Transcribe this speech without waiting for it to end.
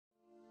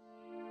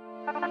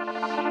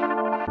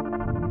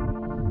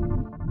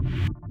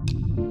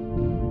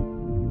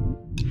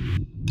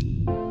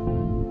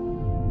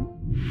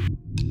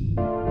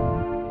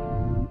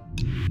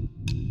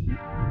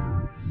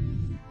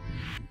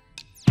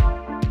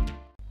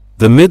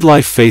The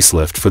midlife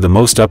facelift for the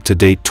most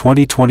up-to-date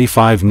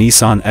 2025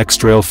 Nissan X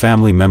Trail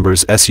family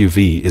members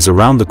SUV is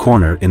around the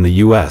corner in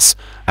the US,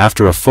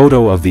 after a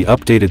photo of the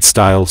updated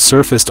style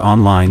surfaced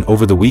online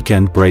over the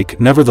weekend break.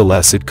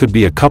 Nevertheless, it could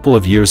be a couple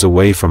of years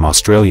away from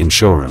Australian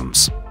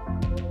showrooms.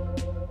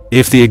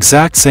 If the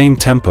exact same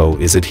tempo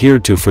is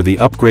adhered to for the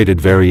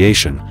upgraded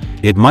variation,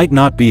 it might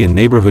not be in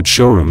neighborhood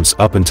showrooms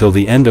up until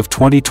the end of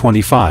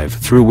 2025,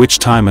 through which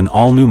time an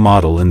all-new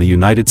model in the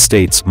United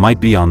States might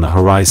be on the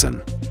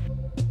horizon.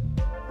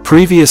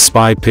 Previous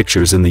spy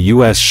pictures in the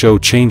US show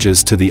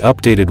changes to the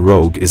updated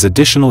Rogue is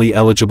additionally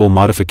eligible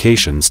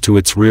modifications to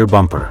its rear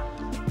bumper.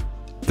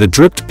 The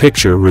dripped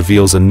picture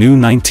reveals a new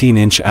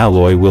 19-inch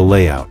alloy wheel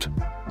layout.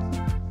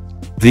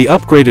 The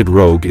upgraded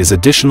Rogue is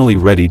additionally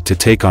ready to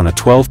take on a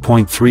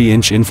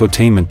 12.3-inch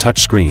infotainment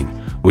touchscreen,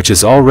 which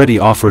is already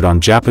offered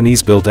on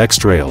Japanese-built X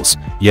Trails,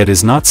 yet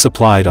is not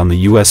supplied on the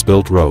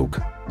US-built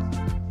Rogue.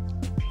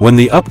 When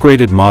the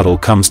upgraded model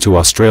comes to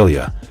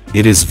Australia,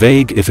 it is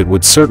vague if it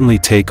would certainly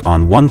take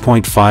on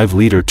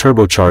 1.5-liter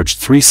turbocharged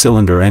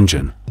 3-cylinder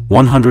engine,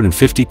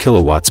 150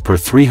 kilowatts per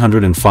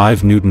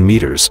 305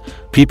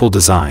 Nm, People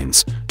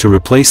Designs, to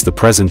replace the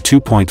present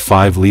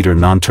 2.5-liter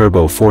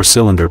non-turbo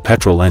 4-cylinder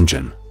petrol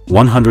engine,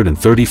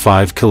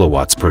 135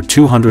 kilowatts per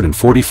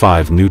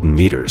 245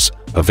 Nm,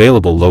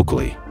 available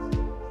locally.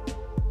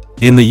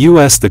 In the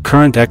US, the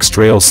current X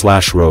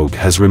Trail/Rogue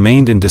has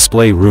remained in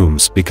display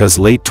rooms because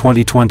late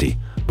 2020,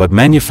 but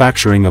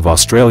manufacturing of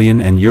Australian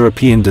and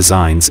European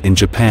designs in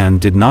Japan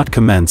did not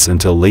commence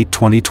until late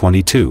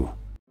 2022.